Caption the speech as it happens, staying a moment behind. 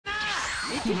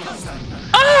No!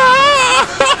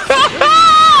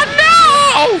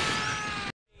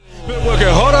 Been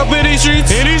working hard up in these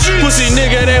streets. Pussy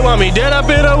nigga, they want me dead up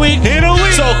in a week.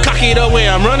 So cocky the way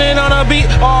I'm running on a beat.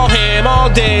 All ham all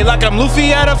day like I'm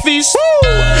Luffy at a feast. Woo!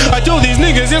 I told these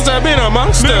niggas, yes, I've been a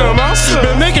monster.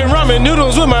 Been making ramen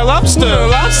noodles with my lobster.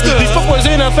 These fuckboys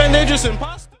ain't a fan, they're just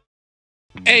imposter.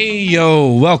 Hey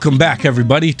yo, welcome back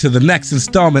everybody to the next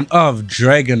installment of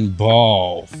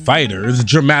Dragonball FighterZ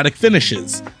Dramatic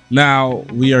Finishes. Now,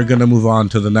 we are gonna move on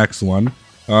to the next one.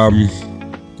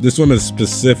 This one is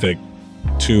specific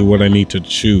to what I need to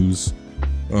choose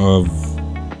of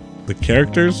the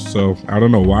characters, so I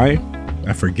don't know why.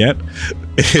 I forget.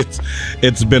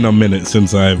 It's been a minute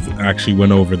since I've actually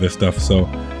went over this stuff, so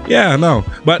yeah, no.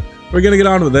 But we're gonna get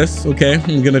on with this, okay?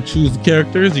 I'm gonna choose the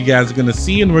characters you guys are gonna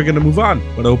see, and we're gonna move on.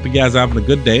 But I hope you guys are having a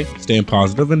good day, staying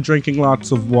positive, and drinking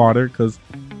lots of water, because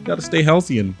you gotta stay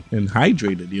healthy and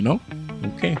hydrated, you know?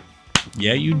 Okay.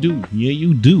 Yeah, you do. Yeah,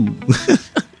 you do.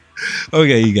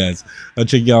 Okay, you guys. I'll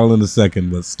check y'all in a second,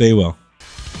 but stay well.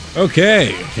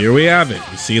 Okay, here we have it.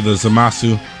 You see the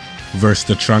Zamasu versus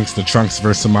the Trunks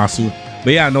versus Zamasu.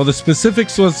 But yeah, no, the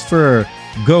specifics was for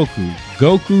Goku.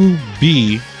 Goku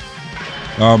B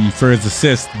for his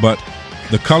assist, but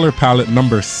the color palette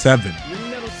number 7.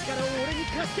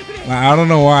 I don't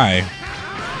know why.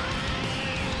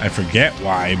 I forget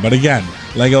why, but again,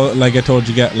 like I told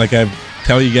you guys, like I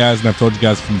tell you guys, and I've told you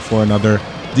guys from before another,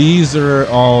 these are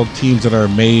all teams that are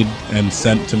made and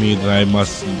sent to me that I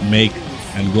must make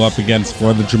and go up against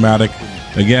for the dramatic.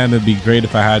 Again, it'd be great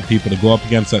if I had people to go up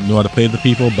against that know how to play the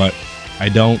people, but I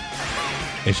don't.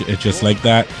 It's just like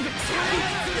that.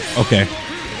 Okay.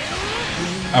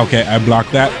 Okay, I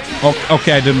blocked that.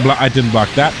 Okay, I didn't block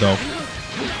that though.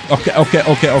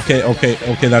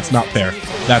 Okay, that's not fair.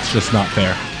 That's just not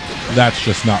fair. That's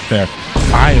just not fair.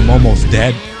 I am almost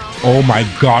dead. Oh my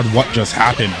god, what just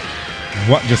happened?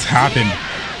 What just happened?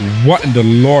 What in the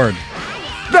Lord?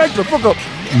 Back the fuck up.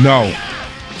 No.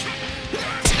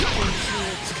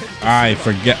 I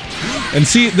forget. And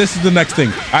see, this is the next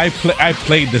thing. I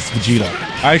played this Vegeta.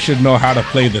 I should know how to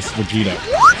play this Vegeta.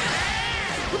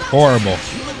 Horrible.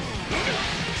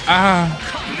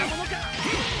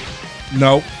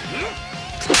 No.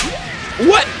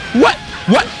 What?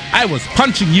 I was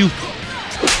punching you.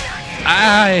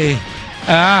 Hi,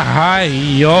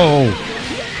 yo.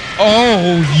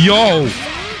 Oh, yo.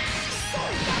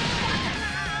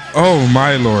 Oh,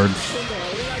 my lord.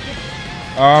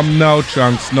 No,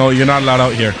 Trunks. No, you're not allowed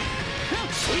out here.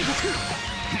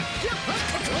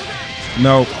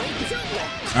 No.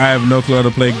 I have no clue how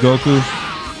to play Goku,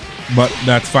 but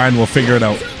that's fine. We'll figure it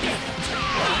out.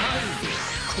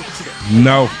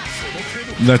 No.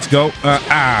 Let's go.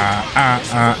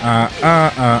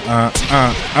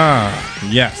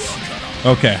 Yes.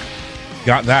 Okay.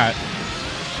 Got that.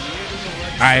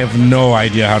 I have no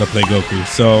idea how to play Goku.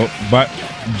 So, but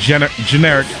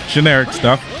generic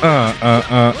stuff.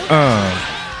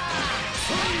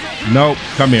 Nope.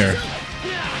 Come here.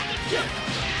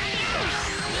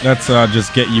 Let's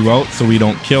just get you out so we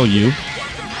don't kill you.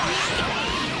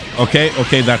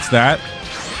 Okay, that's that.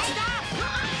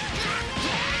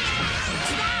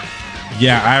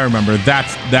 Yeah, I remember.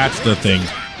 That's the thing.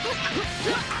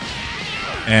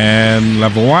 And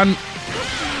level 1.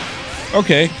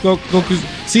 Okay, Goku.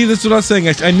 See, this is what I was saying.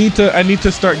 I need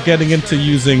to start getting into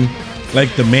using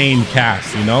like the main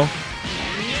cast, you know?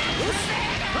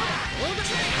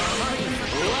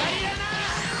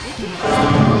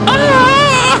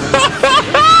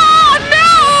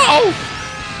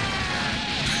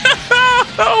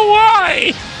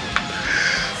 Why?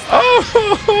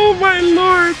 Oh my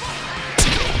lord.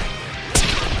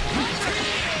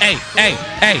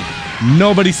 Hey.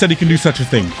 Nobody said he can do such a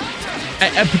thing.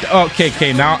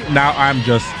 Okay, now I'm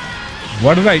just...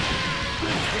 What did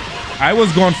I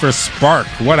was going for Spark.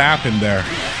 What happened there?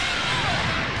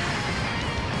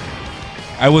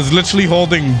 I was literally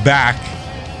holding back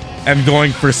and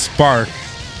going for Spark,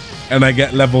 and I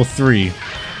get level 3.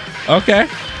 Okay.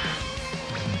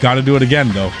 Gotta do it again,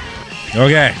 though.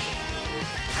 Okay.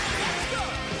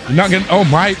 You're not gonna... Oh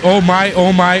my.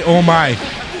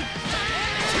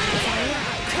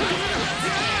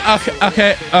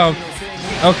 Okay. Oh,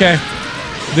 okay.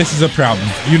 This is a problem.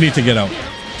 You need to get out.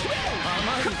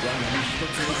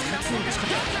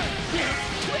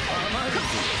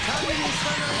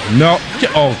 No.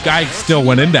 Oh, guy still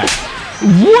went in that.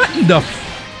 What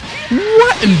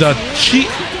in the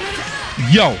cheat?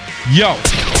 Yo.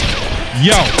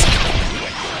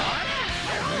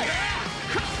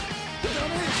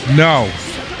 No.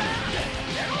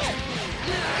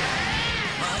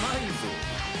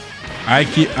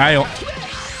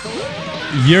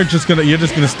 You're just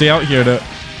gonna stay out here to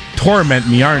torment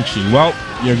me, aren't you? Well,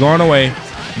 you're going away,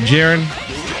 Jiren.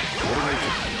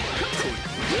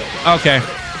 Okay,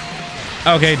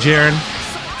 Jiren.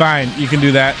 Fine, you can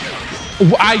do that.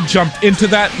 I jumped into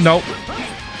that. Nope.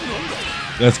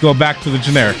 Let's go back to the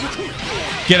generic.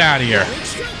 Get out of here.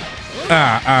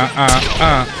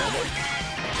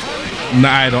 Nah,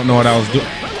 I don't know what I was doing.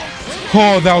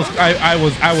 Oh, that was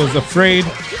I was afraid.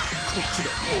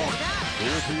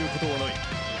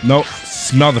 Nope.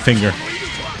 Smell the finger.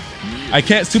 I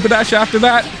can't super dash after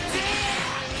that.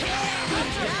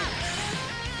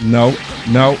 No.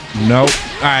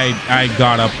 I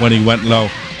got up when he went low.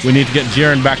 We need to get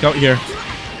Jiren back out here.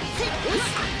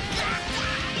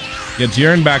 Get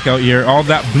Jiren back out here. All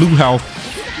that blue health.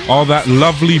 All that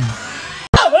lovely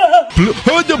blue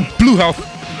health.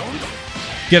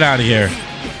 Get out of here.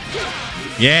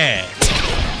 Yeah.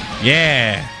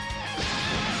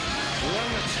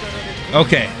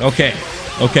 Okay.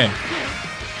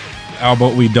 How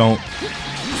about we don't?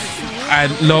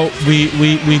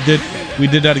 We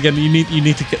did that again. You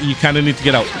kind of need to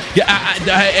get out. Yeah.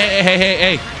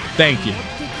 Hey. Thank you.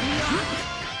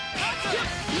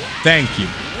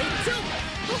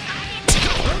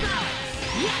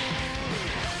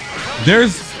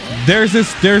 There's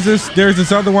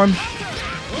this other one.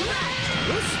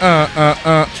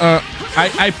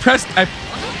 I pressed.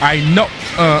 I know.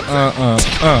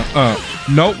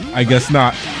 Nope. I guess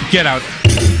not. Get out.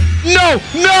 No.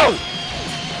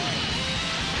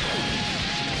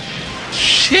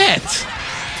 Shit.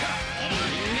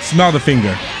 Smell the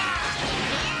finger.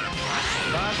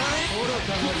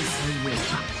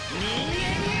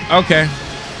 Okay.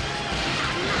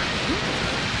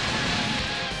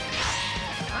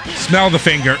 Smell the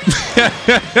finger.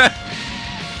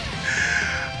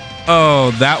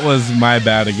 Oh, that was my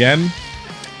bad again.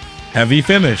 Heavy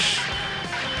finish.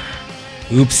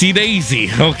 Oopsie daisy.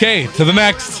 Okay, to the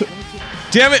next.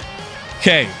 Damn it.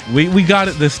 Okay, we got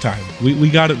it this time. We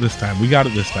got it this time.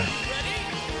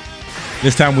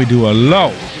 This time we do a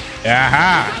low.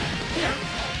 Aha.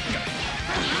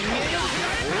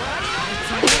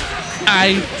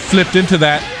 I flipped into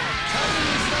that.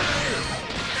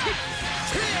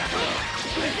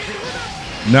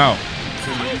 No.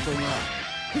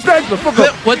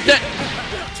 What the?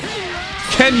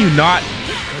 Can you not?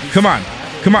 Come on.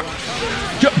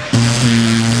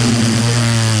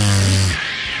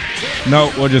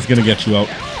 No, we're just gonna get you out.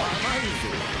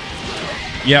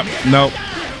 Yep, nope.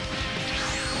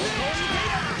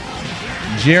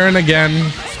 Jiren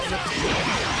again.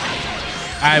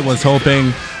 I was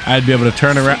hoping I'd be able to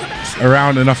turn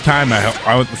around enough time. I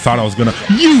thought I was gonna.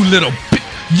 You little bit.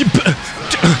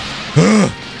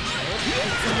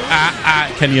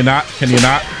 Can you not?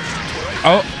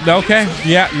 Oh, okay.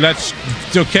 Yeah, let's.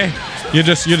 Okay. You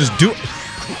just do.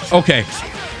 Okay.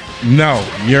 No,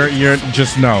 you're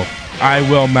just no. I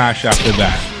will mash after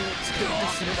that.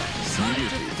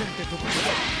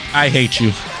 I hate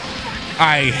you.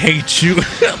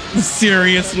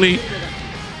 Seriously.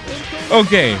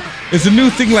 Okay. It's a new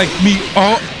thing like me.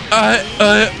 Oh,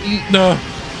 no.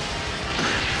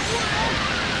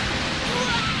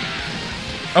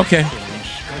 Okay.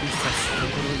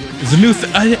 It's a new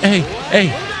thing. Hey.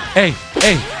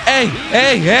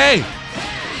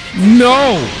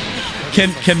 No.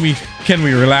 Can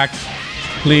we relax,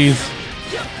 please?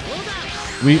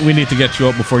 We need to get you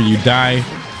out before you die.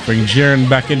 Bring Jiren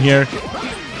back in here.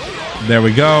 There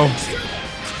we go.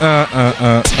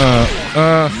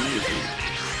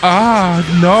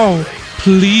 No.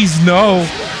 Please, no.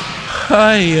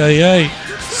 Hey.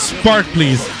 Spark,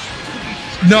 please.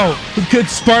 No. Good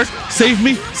Spark. Save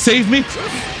me.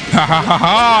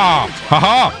 Ha.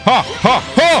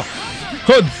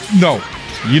 Good. No.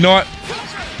 You know what?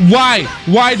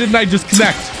 Why didn't I just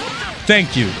connect?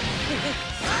 Thank you.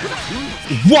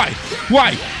 Why?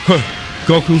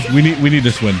 Goku, we need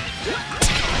this win.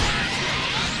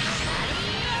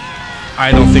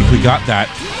 I don't think we got that.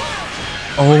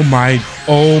 Oh my.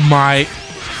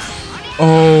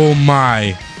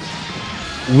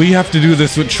 We have to do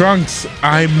this with Trunks.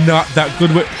 I'm not that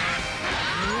good with...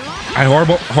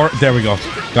 There we go.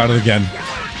 Got it again.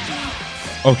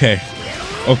 Okay,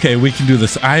 we can do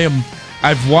this.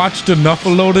 I've watched enough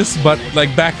of Lotus, but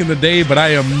like back in the day, but I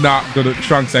am not good at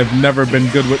Trunks. I've never been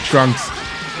good with Trunks.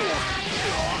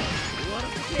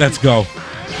 Let's go.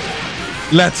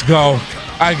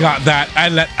 I got that.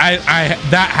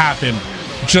 That happened.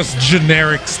 Just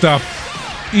generic stuff.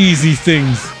 Easy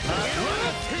things.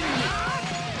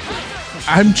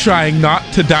 I'm trying not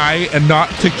to die and not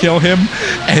to kill him.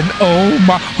 And oh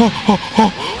my.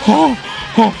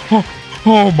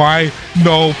 Oh my.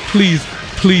 No, please.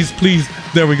 Please, please.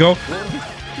 There we go.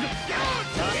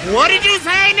 What did you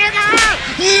say, nigga?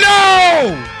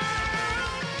 No!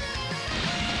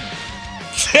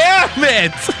 Damn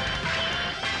it!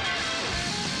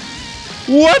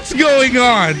 What's going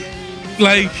on?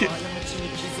 Like,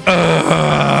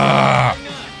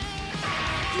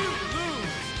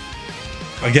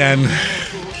 again.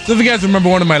 So if you guys remember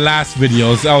one of my last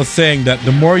videos, I was saying that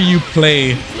the more you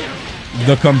play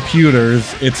the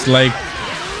computers, it's like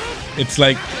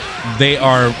they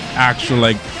are actual,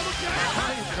 like,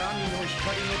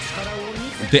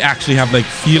 they actually have like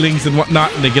feelings and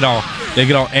whatnot, and they get all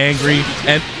angry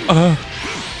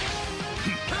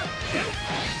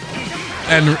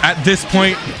and at this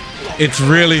point it's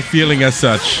really feeling as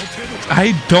such.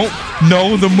 I don't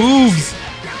know the moves.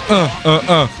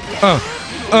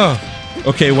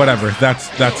 Okay, whatever.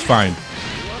 That's fine.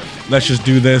 Let's just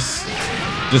do this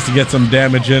just to get some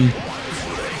damage in.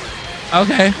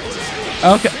 Okay.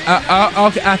 Okay.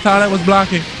 Okay. I thought I was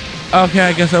blocking. Okay,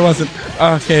 I guess I wasn't.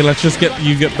 Okay, let's just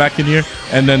get back in here,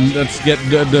 and then let's get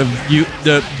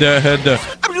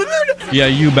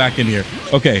you back in here.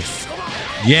 Okay.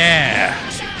 Yeah.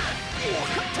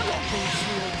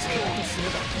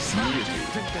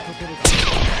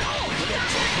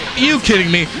 You kidding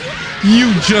me?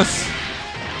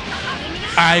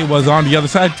 I was on the other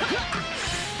side.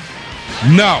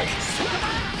 No.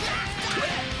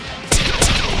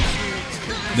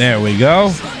 There we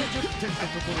go.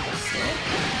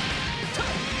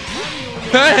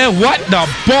 Hey, what the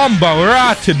bomba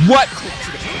rotted? What?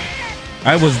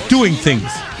 I was doing things.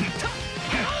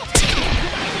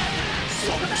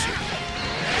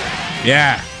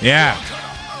 Yeah.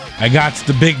 I got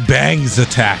the big bangs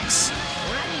attacks.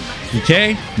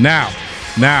 Okay, now.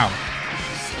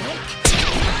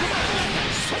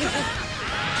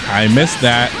 I missed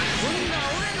that.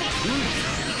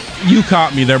 You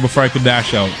caught me there before I could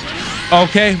dash out.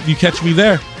 Okay, you catch me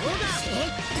there.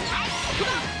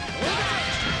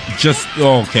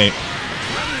 Okay.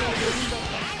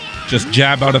 Just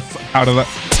jab out of the.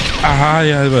 Aha,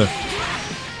 yeah.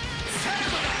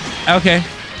 Okay.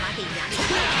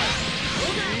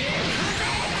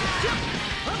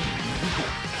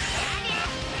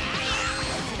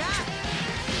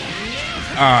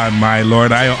 Ah, my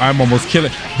lord, I'm almost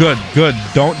killing. Good.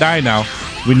 Don't die now.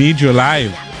 We need you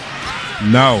alive.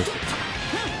 No.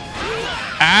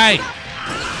 Aye.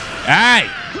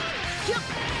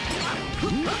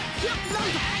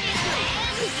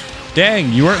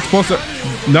 Dang, you weren't supposed to.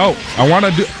 No, I want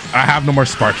to do. I have no more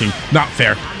sparking. Not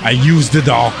fair. I used it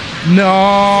all. No.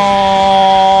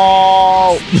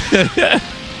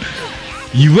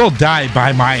 You will die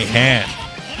by my hand,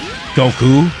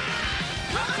 Goku.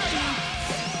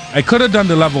 I could have done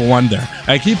the level 1 there.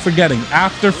 I keep forgetting.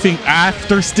 After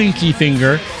Stinky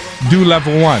Finger, do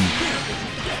level 1.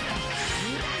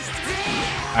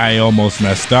 I almost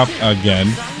messed up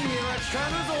again.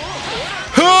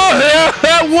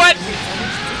 What?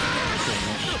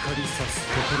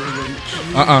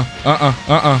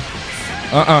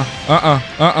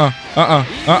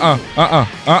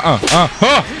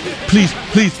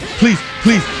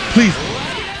 Please.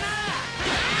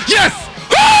 Yes!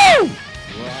 Woo!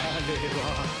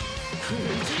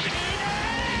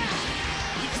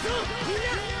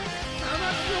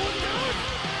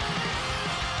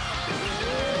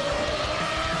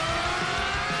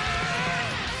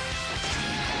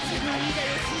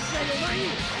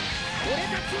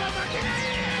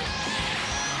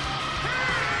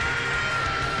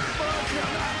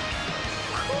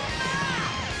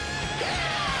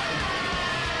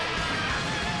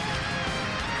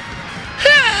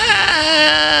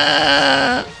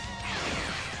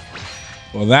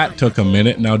 Well, that took a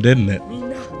minute now, didn't it?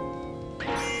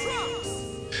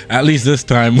 At least this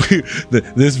time,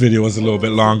 this video was a little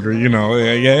bit longer, you know.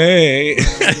 Yay!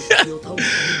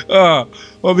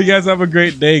 Hope you guys have a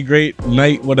great day, great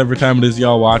night, whatever time it is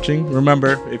y'all watching.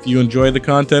 Remember, if you enjoy the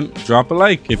content, drop a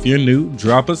like. If you're new,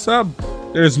 drop a sub.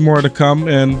 There's more to come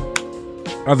and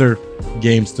other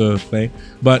games to play.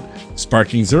 But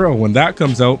Sparking Zero, when that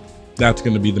comes out, that's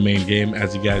going to be the main game.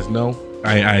 As you guys know,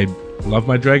 I love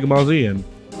my Dragon Ball Z, and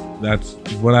that's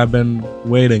what I've been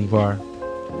waiting for.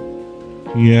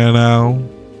 You know?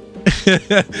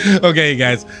 Okay,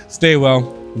 guys, stay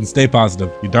well and stay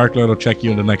positive. Your Dark Lord will check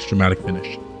you in the next dramatic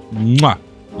finish. Mwah.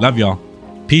 Love y'all.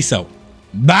 Peace out.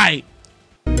 Bye.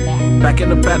 Back in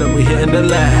the battle, we hitting the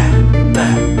lab.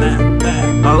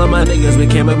 All of my niggas, we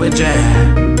came in with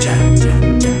jab.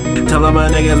 Tell all my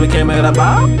niggas, we came in a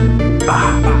bob.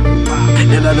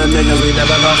 And other niggas, we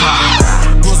never go far.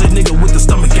 Who's that nigga with the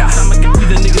stomach guy? We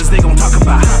the niggas they gon' talk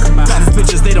about.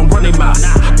 Bitches, they don't run their mouth.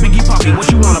 Biggie Poppy, what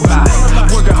you wanna buy?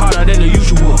 Working